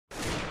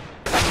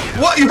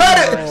What? You had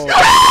it!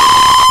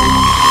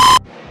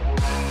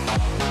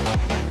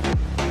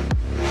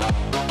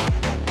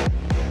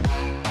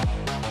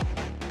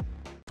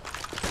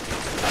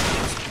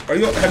 Are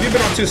you? Have you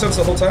been on 2 cents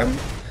the whole time?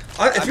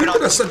 If you're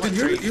gonna suck, dude,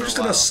 you're just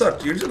gonna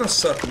suck. You're just gonna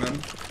suck, man.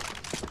 Do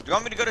you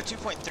want me to go to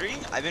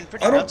 2.3? I've been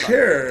pretty. I don't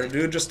care,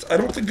 dude. I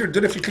don't think you're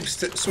good if you keep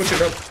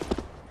switching up.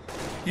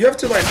 You have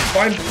to like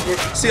find.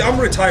 See, I'm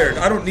retired.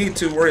 I don't need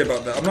to worry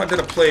about that. I'm not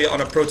gonna play on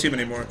a pro team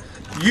anymore.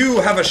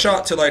 You have a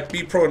shot to like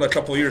be pro in a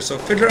couple years, so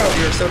figure out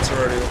your sensor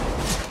already.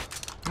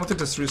 I don't think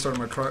this restarted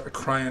my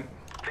client.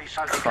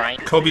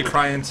 Kobe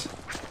client.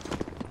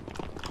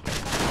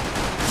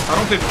 I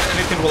don't think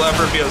anything will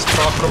ever be as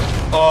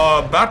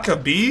profitable. Back to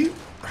B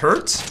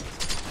hurts.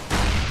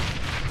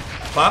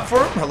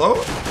 Platform. Hello.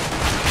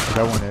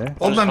 Got one A.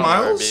 Old Man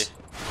Miles.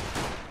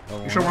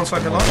 You sure one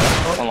side hit on?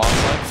 One long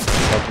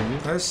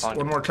side. Nice.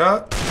 One more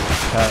cat.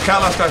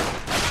 Cat last guy.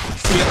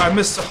 Stewie,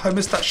 I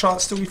missed that shot,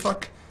 Stewie,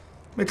 fuck.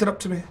 Make it up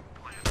to me.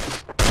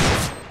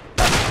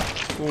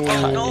 Ooh.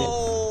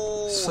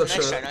 No! Such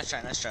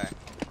Nice try.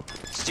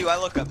 Stu, I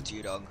look up to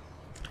you, dog.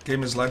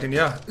 Game is lagging,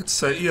 yeah. It's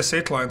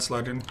ES8 client's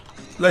lagging.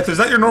 Like, is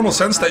that your normal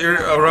sense that you're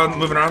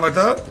moving around like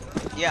that?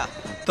 Yeah.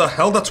 The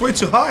hell? That's way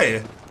too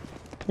high.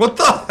 What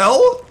the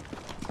hell?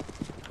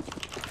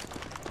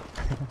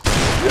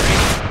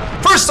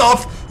 First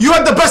off, you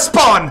had the best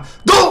spawn.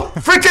 Don't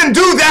freaking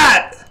do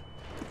that.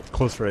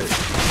 Close range.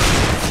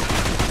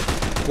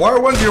 Why are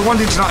your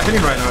 1Ds not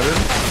hitting right now, dude?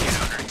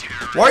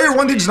 Why are your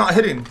 1Ds not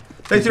hitting?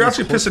 Like, you're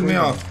actually pissing me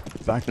off.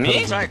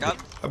 Me? Sorry, dog.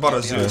 I bought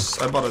a Zeus.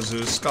 I bought a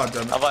Zeus. God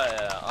damn it. How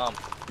about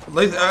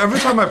Lath, every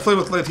time I play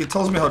with Lath, he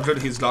tells me how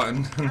good he's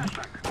gotten.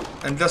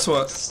 And guess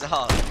what?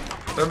 Stop.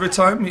 Every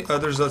time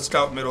there's a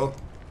scout middle.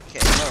 Okay,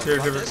 no, Here,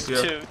 want give this?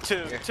 it. Yeah.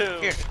 two.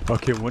 Here.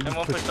 Okay, one And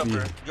one push push B.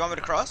 upper. You want me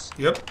to cross?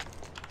 Yep.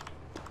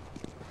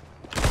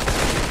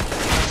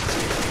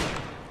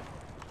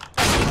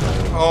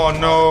 Oh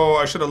no,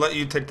 I should have let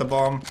you take the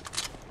bomb.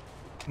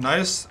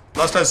 Nice.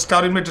 Last guy's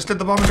scouting mid, just did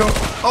the bomb and go.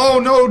 Oh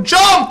no,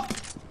 jump!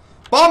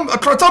 Bomb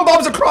across, some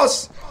bombs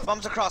across!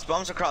 Bombs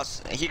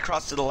across. He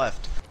crossed to the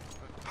left.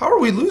 How are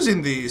we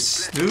losing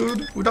these,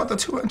 dude? Without the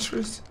 2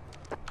 entries.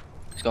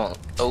 He's going.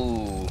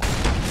 Oh.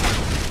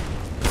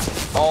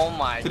 Oh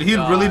my god. Did he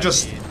really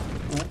just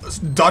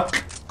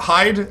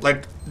hide,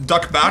 like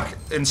duck back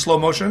in slow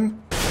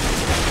motion?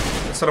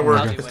 It's gonna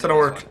work. It's gonna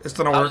work. It's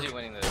gonna How work. is he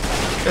winning this?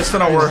 It's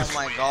gonna work. Oh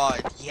my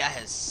god,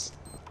 yes.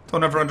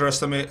 Don't ever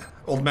underestimate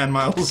Old Man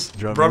Miles.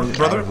 Drum Brother, me.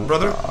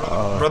 brother,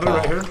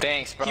 right here.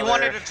 Thanks, brother. He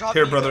wanted to drop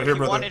Here, me. brother, though. here, He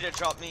brother. wanted to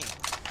drop me.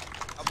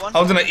 I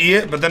was gonna eat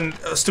it, but then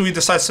Stewie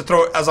decides to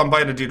throw it as I'm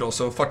buying a Deedle,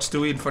 so fuck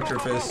Stewie and fuck your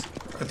face.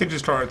 I think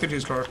he's car. Dude, I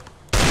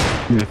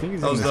think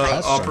he's That was in the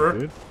test run, upper.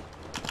 dude.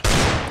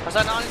 Was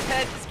that on his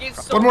head? This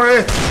game's so. One more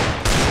A.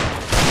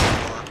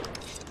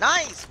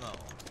 Nice, Mo.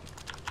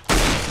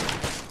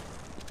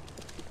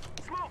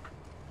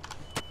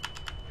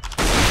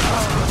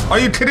 Are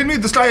you kidding me?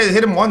 This guy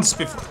hit him once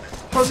before.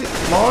 How's he?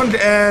 Lond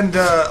and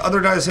other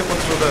guys hit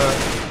once with a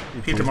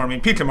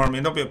PubFX.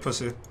 PubFX, don't be a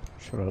pussy.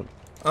 Shut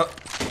up.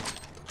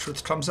 The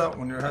truth comes out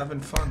when you're having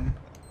fun.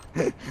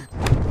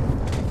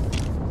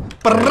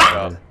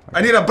 Brrrah!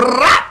 I need a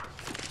brrrah!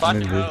 Fuck I'm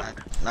in you. B.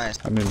 Nice.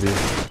 I'm in B.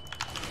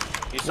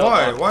 He's so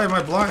Why? far. Why am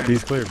I blind?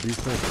 B's clear, B's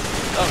clear.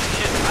 Oh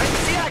shit! I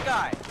didn't see that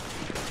guy.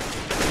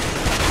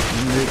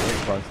 You need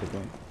Xbox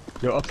again.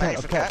 Yo, up cat,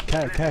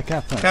 plant.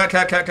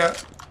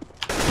 Cat.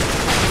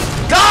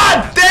 God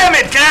damn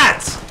it,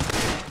 cats!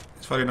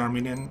 It's fighting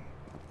Armenian.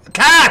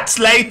 Cats,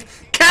 late!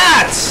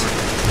 Cats!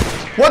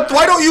 What?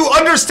 Why don't you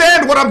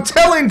understand what I'm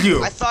telling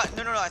you? I thought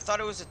I thought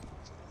it was a.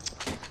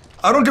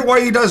 I don't get why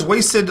you guys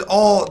wasted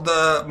all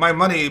my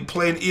money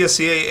playing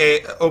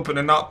ESEA Open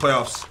and not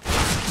playoffs.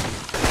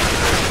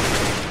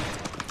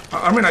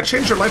 I mean, I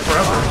changed your life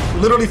forever.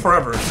 Literally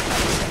forever.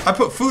 I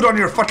put food on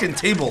your fucking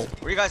table.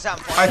 Where you guys at?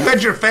 I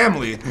fed your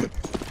family.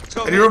 Let's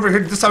go. And you're over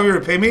here, this is how you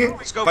repay me?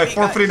 go By B,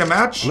 forfeiting guys. a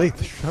match?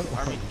 Lath, shut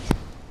up.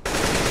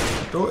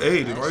 Go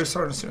A, dude. Why are you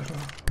starting to see?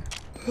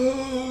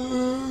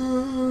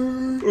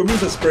 Remove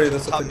the spray,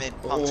 that's the Pump thing.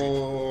 mid, pump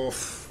Oh,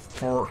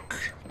 fork.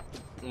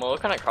 Well,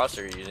 what kind of cross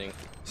are you using?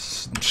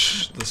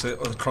 This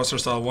Crosser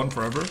style 1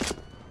 forever.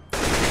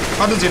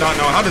 How does he not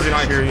know? How does he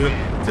not hear you?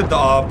 Did the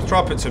op.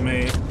 Drop it to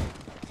me.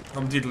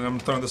 I'm deedling. I'm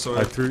throwing this away.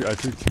 I threw.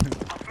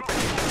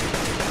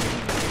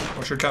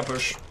 Watch your cat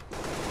push.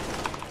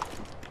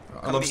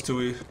 I love B.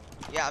 Stewie.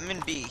 Yeah, I'm in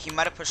B. He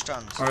might have pushed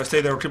tons. Alright,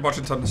 stay there. Keep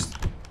watching tons.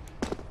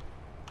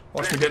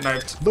 Watch me get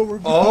knifed.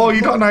 Oh,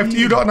 you got knifed.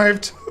 You got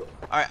knifed.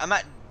 Alright, I'm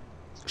at.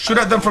 Shoot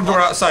at them from door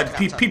outside.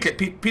 Peek it.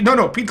 Peek.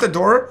 No, peek the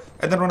door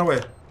and then run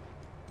away.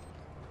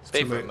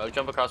 Wait for him. I'll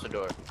jump across the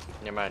door.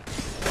 Never mind.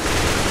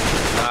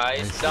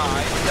 Nice.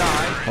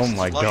 Die. Oh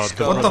my god. Let's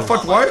go. What the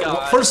fuck? Oh my Why?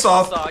 God. First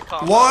off,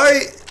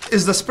 why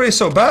is the spray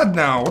so bad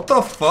now? What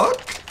the fuck?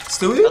 I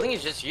Stewie? think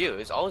it's just you.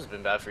 It's always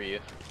been bad for you.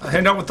 I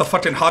hang out with the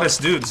fucking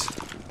hottest dudes.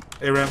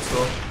 A-ramp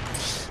still.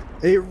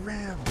 A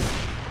ram.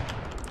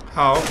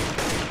 How?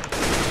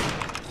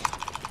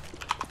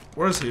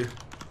 Where is he?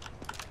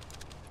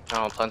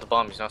 Oh, plant the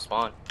bomb. He's not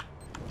spawned.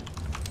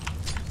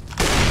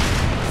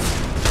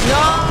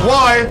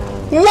 Why?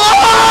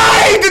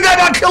 Why did I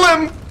not kill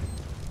him?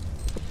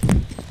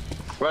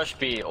 Rush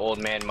B, old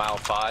man, mile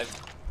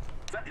 5.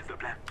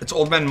 It's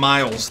Old Man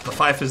Miles. The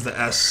 5 is the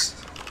S.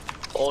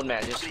 Old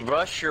man, just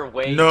rush your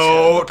way.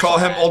 No, to the call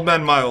him plat. Old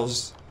Man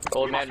Miles.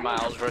 Old man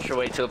Miles, rush your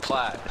way to the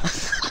plat.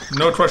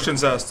 No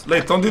questions asked.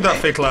 Late, don't do that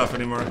fake laugh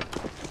anymore.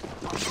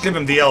 Give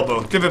him the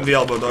elbow. Give him the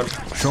elbow, dog.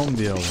 Show him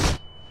the elbow.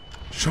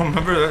 Show him,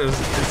 remember that?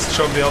 It's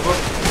show him the elbow.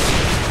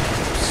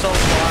 So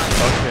blind.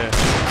 Okay.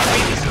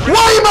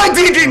 Why am I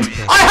deeding?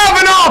 I have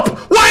an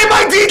op! Why am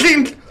I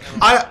deeding?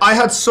 I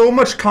had so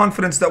much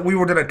confidence that we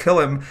were gonna kill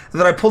him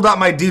that I pulled out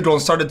my deedle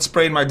and started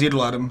spraying my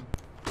deedle at him.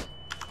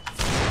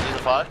 He's a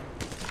pod.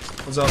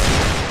 What's up?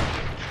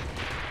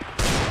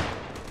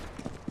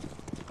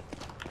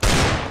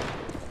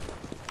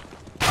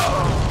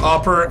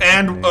 Opper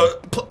and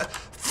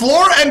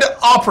floor and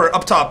opper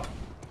up top.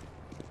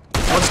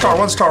 One star,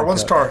 one star, one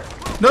star.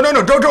 No, no,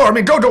 no, go, I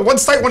mean, go, one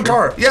site, one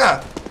car.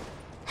 Yeah.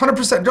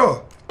 100%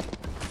 go.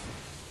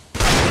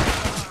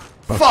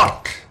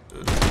 Fuck.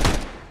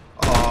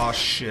 Oh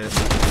shit.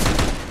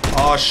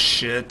 Oh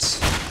shit.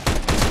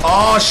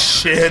 Oh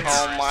shit.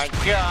 Oh my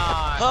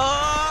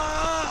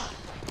god.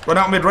 Run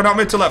out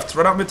mid to left,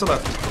 run out mid to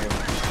left.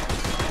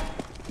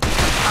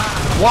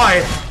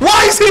 Why?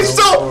 Why is he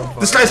still?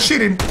 This guy's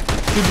cheating.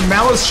 Dude,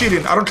 Mal is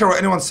cheating. I don't care what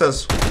anyone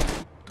says.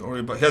 Don't worry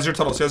about it. He has your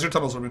tunnels,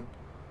 I mean.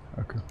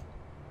 Okay.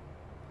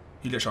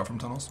 He get shot from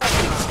tunnels.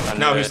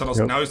 Now he's tunnels,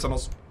 Yep. now he's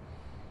tunnels.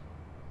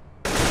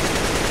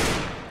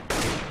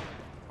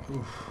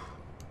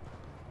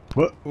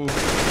 What? Ooh.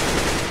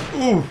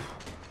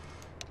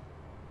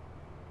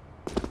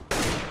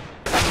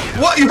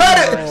 What? You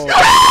had it! You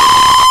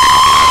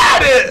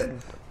had it!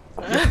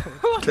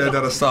 Okay, I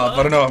gotta stop.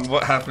 I don't know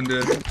what happened,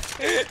 dude.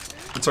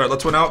 It's alright,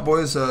 let's win out,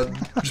 boys.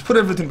 Just put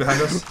everything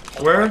behind us.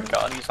 Where?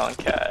 God, he's on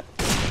cat.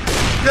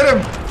 Get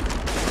him!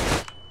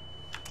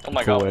 Oh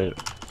my god. Wait.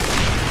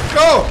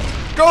 Go!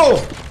 Go!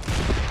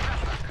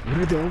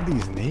 What are all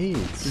these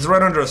nades? He's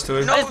right under us,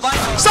 too. No,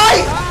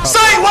 Sight!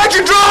 Sight! Why'd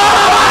you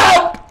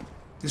drop?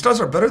 These guys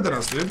are better than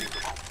us, dude.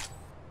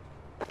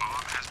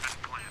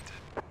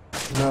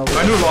 No,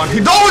 I knew Lon. He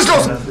always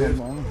goes!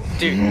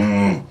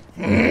 Dude.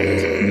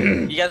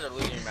 You guys are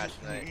losing your match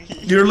tonight.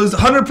 You're losing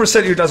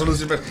 100%. You guys are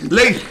losing.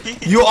 Late.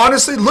 You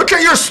honestly look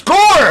at your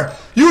score.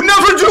 You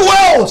never do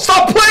well.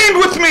 Stop playing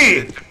with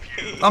me.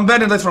 I'm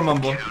banning Late from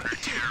Mumble.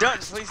 Don't,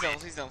 please don't,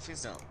 please don't,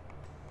 please don't.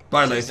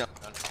 Bye, Please Late.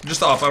 don't.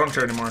 Just off. I don't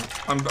care anymore.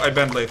 I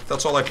banned Late.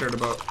 That's all I cared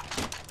about.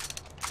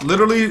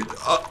 Literally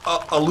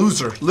a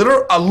loser.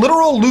 A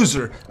literal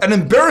loser. An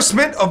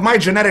embarrassment of my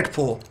genetic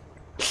pool.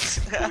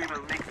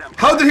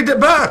 How did he get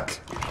back?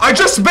 I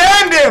just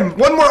banned him.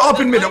 One more up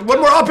in mid. One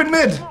more up in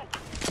mid. You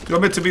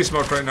want mid to be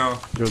smoked right now.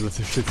 Yo, that's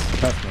a shit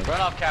pass, man.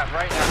 Run off cap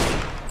right now.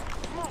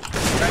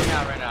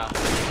 Right now.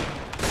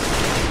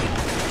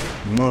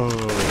 No.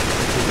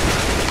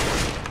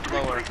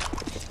 Lower.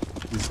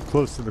 He's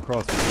close to the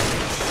cross.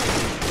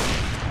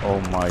 Oh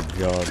my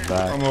god,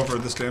 that. I'm over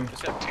this game.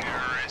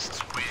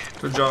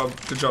 Good job,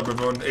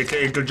 everyone.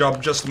 AKA good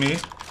job, just me.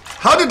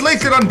 How did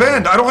Lake get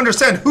unbanned? I don't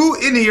understand. Who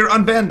in here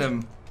unbanned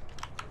him?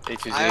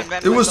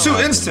 It was too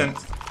instant.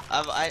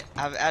 I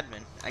have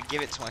admin. I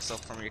give it to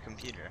myself from your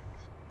computer.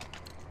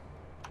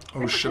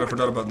 Oh shit, I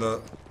forgot about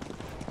that.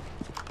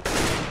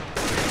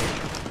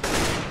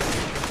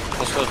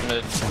 Let's go to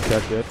mid.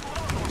 That's it.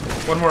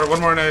 One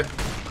more in A.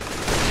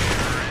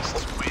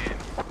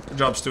 Good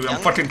job, Stewie. I'm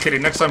fucking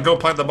kidding. Next time, don't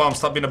plant the bomb.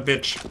 Stop being a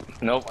bitch.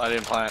 Nope, I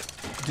didn't plant.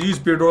 Do you use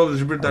beard oil? Is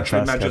your beard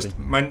naturally fast just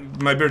my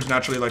beard's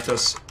naturally like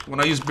this. When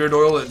I use beard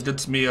oil, it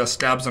gets me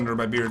scabs under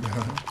my beard.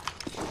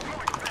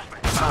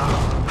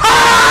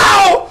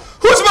 How?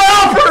 Who's my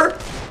upper?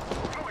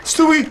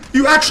 Stewie,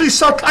 you actually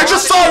suck. I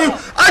just saw you.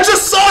 I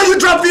just saw you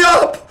drop the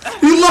up.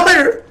 You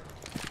liar.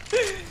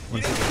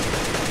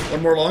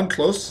 One more long,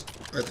 close,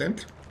 I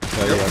think.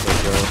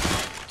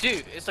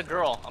 Dude, it's a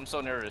girl. I'm so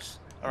nervous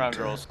around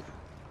girls.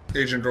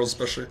 Asian girls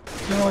especially.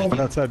 One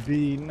outside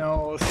B,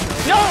 no.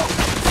 No!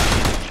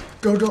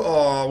 Go.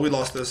 Oh, we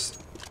lost this.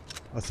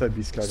 Outside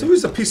B, Scotty.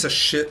 Stewie's a piece of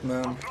shit,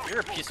 man.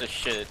 You're a piece of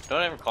shit.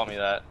 Don't ever call me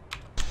that.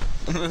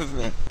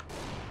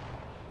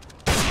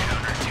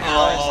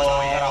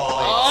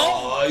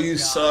 Oh, you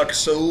suck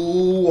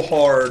so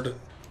hard.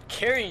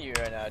 Carrying you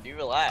right now, dude.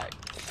 Relax.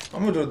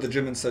 I'm gonna do it at the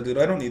gym instead, dude.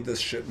 I don't need this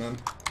shit, man.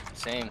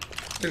 Same.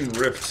 Getting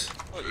ripped.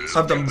 I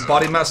have the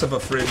body mass of a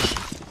fridge.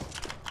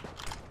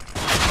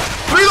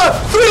 Three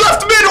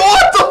left mid!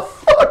 What the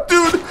fuck,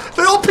 dude?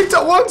 They all peeked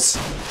at once!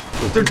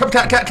 They're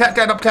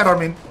cat on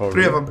me. Oh,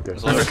 Three really? of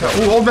them.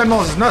 Okay. Ooh, Old Man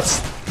Miles is nuts.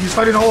 He's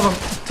fighting all of them.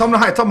 Tell him to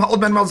hide. Tell him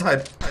Old Man Miles to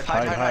hide.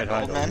 Hide,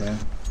 old man.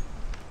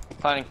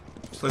 Planning.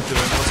 What's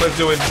Leif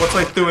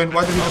doing?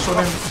 Why did he just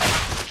run in?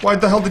 Why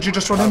the hell did you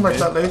just run in like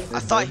that, Leif? I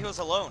thought he was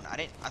alone.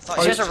 I thought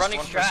You he guys was are running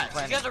just one person strats.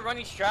 planning. You guys are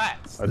running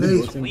strats. I didn't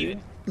listen to Leave you. it.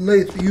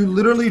 Leif, you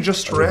literally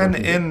just ran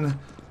in.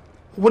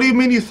 What do you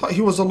mean you thought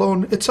he was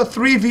alone? It's a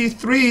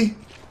 3v3.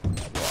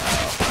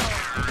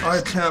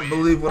 I can't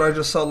believe what I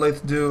just saw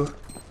Leif do.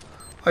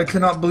 I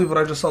cannot believe what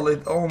I just saw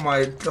Leif. Oh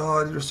my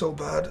god, you're so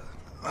bad.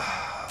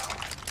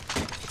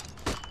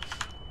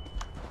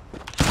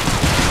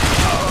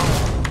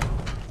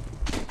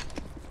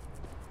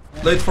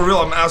 Late, for real,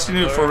 I'm asking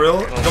you for real.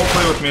 Don't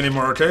play with me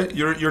anymore, okay?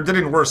 You're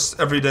getting worse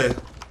every day.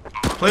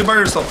 Play by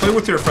yourself. Play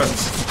with your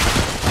friends.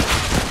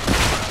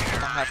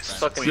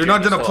 You're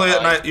not gonna play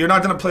at night. You're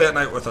not gonna play at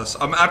night with us.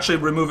 I'm actually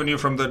removing you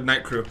from the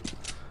night crew.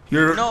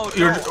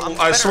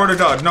 I swear to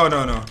God. No.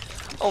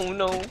 Oh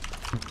no.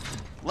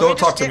 Don't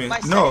talk to me.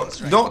 No,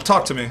 don't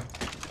talk to me.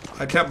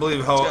 I can't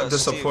believe how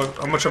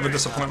much of a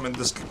disappointment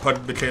this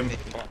PUD became.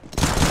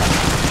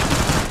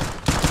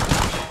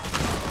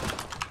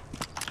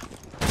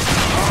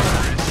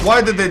 Why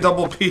did they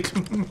double peek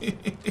me?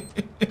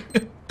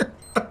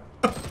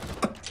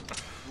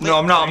 No,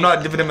 I'm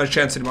not giving him a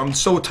chance anymore. I'm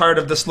so tired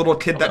of this little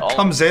kid that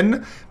comes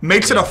in,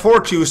 makes it a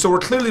 4Q, so we're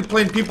clearly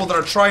playing people that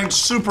are trying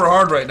super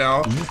hard right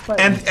now.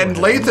 And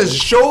Lath is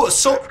so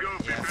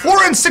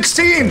 4 and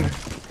 16!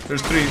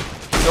 There's 3.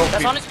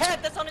 That's on his head,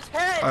 that's on his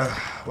head!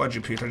 Why'd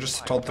you peek? I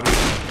just told 3.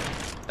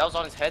 That was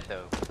on his head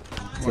though.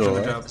 Watching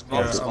the jab.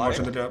 Yeah, I'm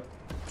watching the jab.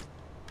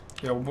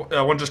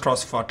 Yeah, one just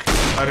crossed fuck.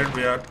 I didn't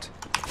react.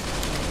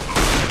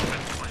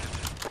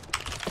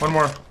 One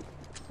more.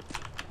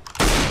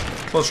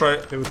 Close right.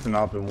 It was an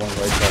op and one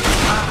right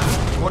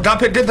side. Well, got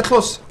pit, get the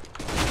close.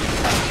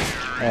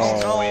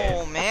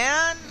 Oh,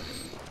 man.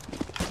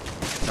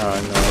 No,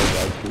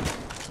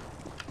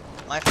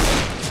 My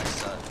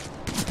fault.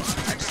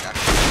 I just got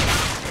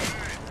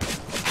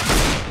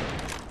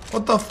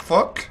What the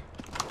fuck?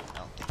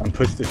 I'm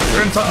pushed to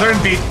They're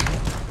in beat.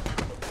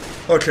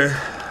 Okay.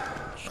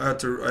 I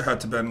had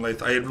to ban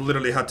Lath. I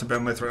literally had to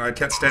ban Lath. I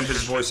can't stand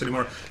his voice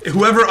anymore.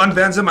 Whoever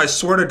unbans him, I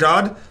swear to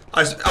God,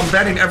 I'm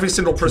banning every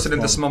single person in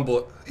this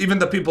Mumble. Even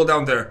the people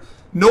down there.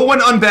 No one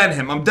unban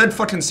him. I'm dead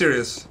fucking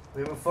serious.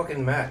 We have a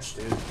fucking match,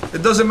 dude.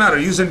 It doesn't matter.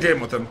 Use in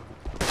game with him.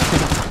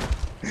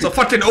 It's a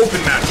fucking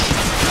open match.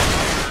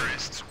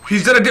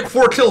 He's gonna get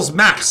 4 kills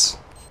max.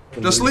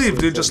 Just leave,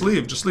 dude. Just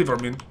leave. Just leave,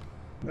 Armin.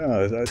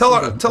 No, tell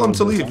him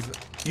to leave.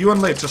 You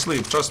and Lath, just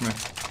leave. Trust me.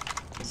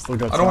 I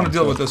don't want to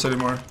deal with this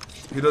anymore.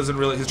 He doesn't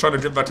really. He's trying to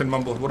get back in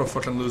Mumble. What a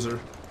fucking loser.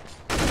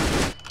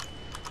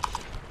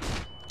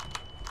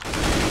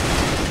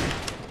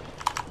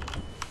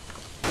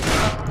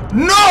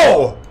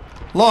 No!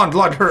 Lond,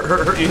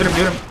 hurt. You hit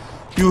him.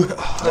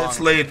 It's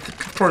late.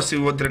 Of course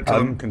you didn't kill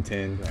him. I'm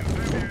contained.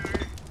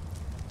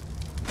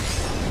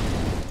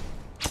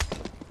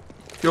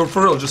 Yo,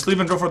 for real, just leave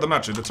and go for the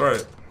match, dude. It's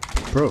alright.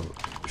 Bro,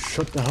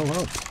 shut the hell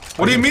up.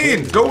 What do you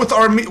mean? Go with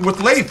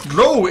Lath.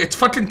 Go. It's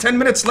fucking 10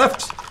 minutes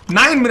left.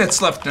 9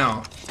 minutes left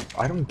now.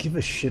 I don't give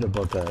a shit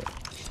about that.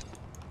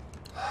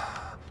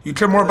 You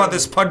care more about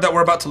this PUD that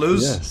we're about to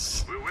lose?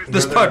 Yes.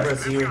 This PUD.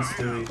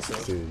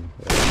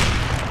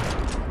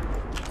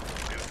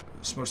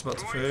 Smoke's about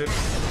to fade.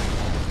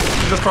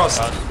 You just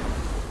crossed.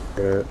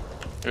 Good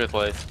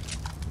play.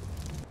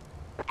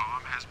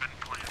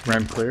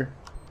 Ramp clear.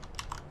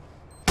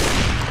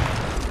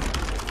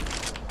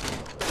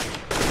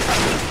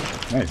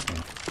 Nice,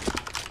 man.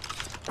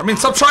 I mean,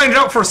 stop trying it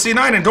out for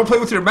C9 and don't play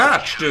with your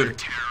match,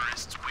 dude.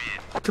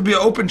 Could be an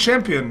open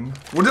champion.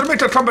 We're gonna make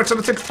that comeback, it's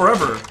gonna take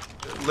forever.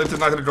 Lath is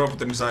not gonna grow up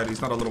with anxiety,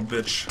 he's not a little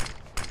bitch.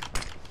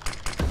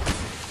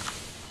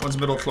 One's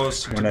middle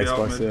close, to be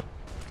out mid.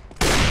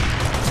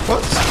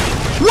 What?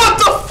 What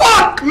the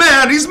fuck,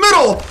 man? He's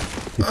middle!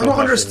 I don't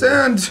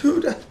understand,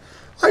 dude.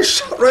 I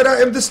shot right at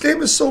him. This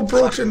game is so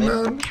broken,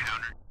 man.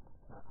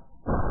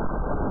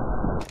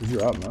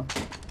 You're up, man.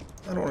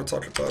 I don't want to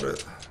talk about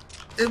it.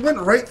 It went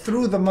right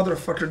through the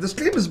motherfucker. This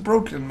game is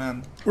broken,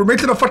 man. We're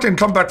making a fucking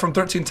comeback from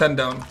 13-10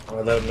 down. I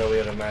let him know we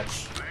had a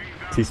match.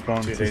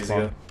 T-spawn, 2 days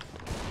ago.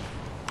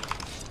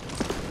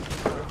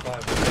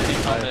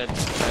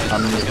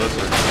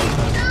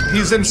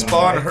 He's in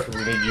spawn.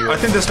 I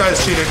think this guy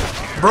is cheating.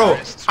 Bro,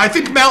 I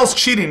think Mal's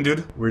cheating,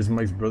 dude. Where's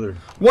Mike's brother?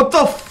 What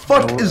the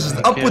fuck is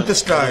up with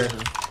this guy?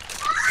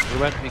 We're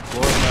about to be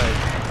glorified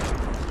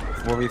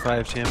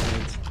 4v5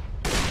 champions.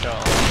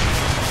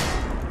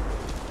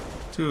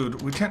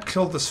 Dude, we can't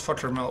kill this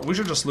fucker Mal. We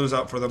should just lose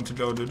out for them to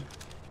go, dude.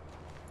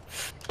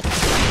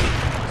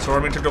 So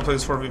Armin to go play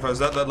this 4v5. Is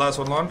that last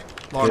one, Lond?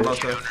 Lond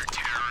last day.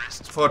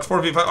 Fuck,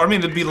 4v5. Armin,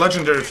 it'd be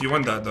legendary if you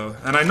win that, though.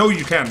 And I know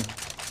you can.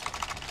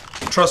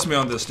 Trust me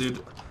on this,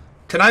 dude.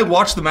 Can I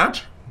watch the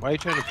match? Why are you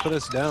trying to put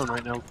us down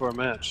right now for a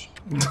match?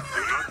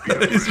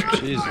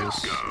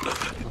 Jesus.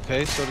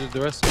 Okay, so did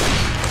the rest of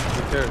us.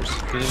 Who cares?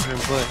 Get in here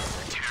and play.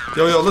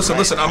 Yo,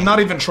 listen. I'm not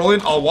even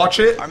trolling. I'll watch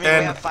it,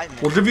 and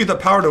we'll give you the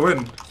power to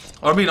win.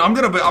 I mean,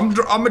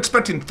 I'm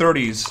expecting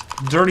 30s,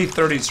 dirty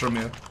 30s from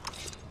you.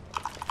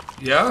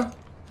 Yeah?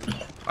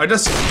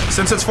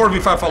 Since it's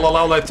 4v5, I'll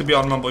allow Lath to be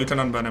on Mumble. You can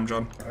unban him,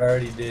 John. I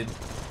already did.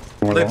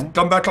 Lath,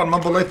 come back on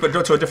Mumble, Lath, but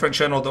go to a different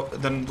channel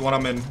than the one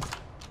I'm in.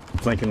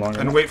 Flanking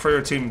longer. And wait for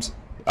your teams.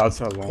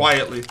 Outside long.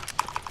 Quietly.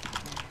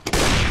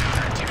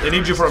 They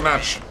need you for a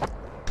match.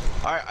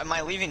 Alright, am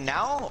I leaving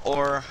now,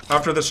 or...?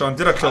 After this, John.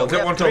 Get a kill.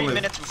 Get one kill. 3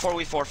 minutes before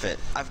we forfeit.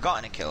 I've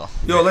gotten a kill.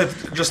 Yo,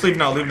 Lath, just leave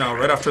now. Leave now.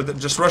 Right after the...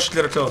 Just rush to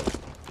get a kill.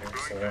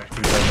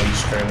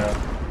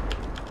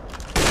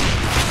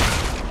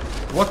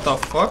 What the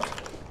fuck?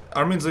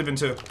 Armin's leaving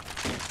too.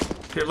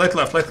 Here, Lath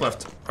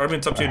left.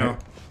 Armin's up to you now.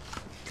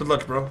 Good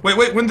luck, bro.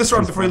 Wait, win this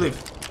round before you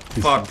leave.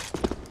 Fuck.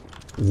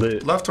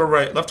 Lit. Left or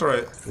right? Left or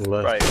right?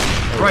 Left. Right.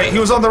 Right, he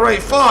was on the right.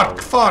 Fuck!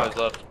 Guys Fuck!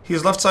 left.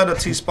 He's left side of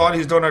T-spot.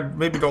 He's doing a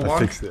maybe go I long.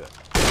 fixed it.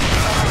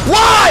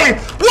 Why?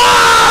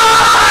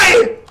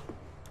 Why?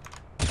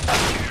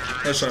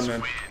 Nice shot,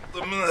 man.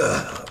 One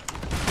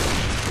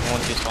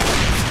too small.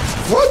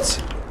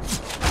 What?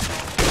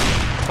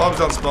 Bombs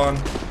down spawn.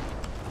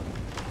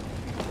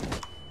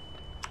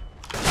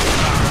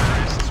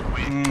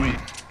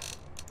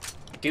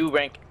 Do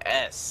rank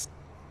S.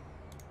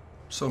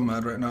 So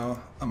mad right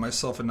now at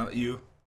myself and not you.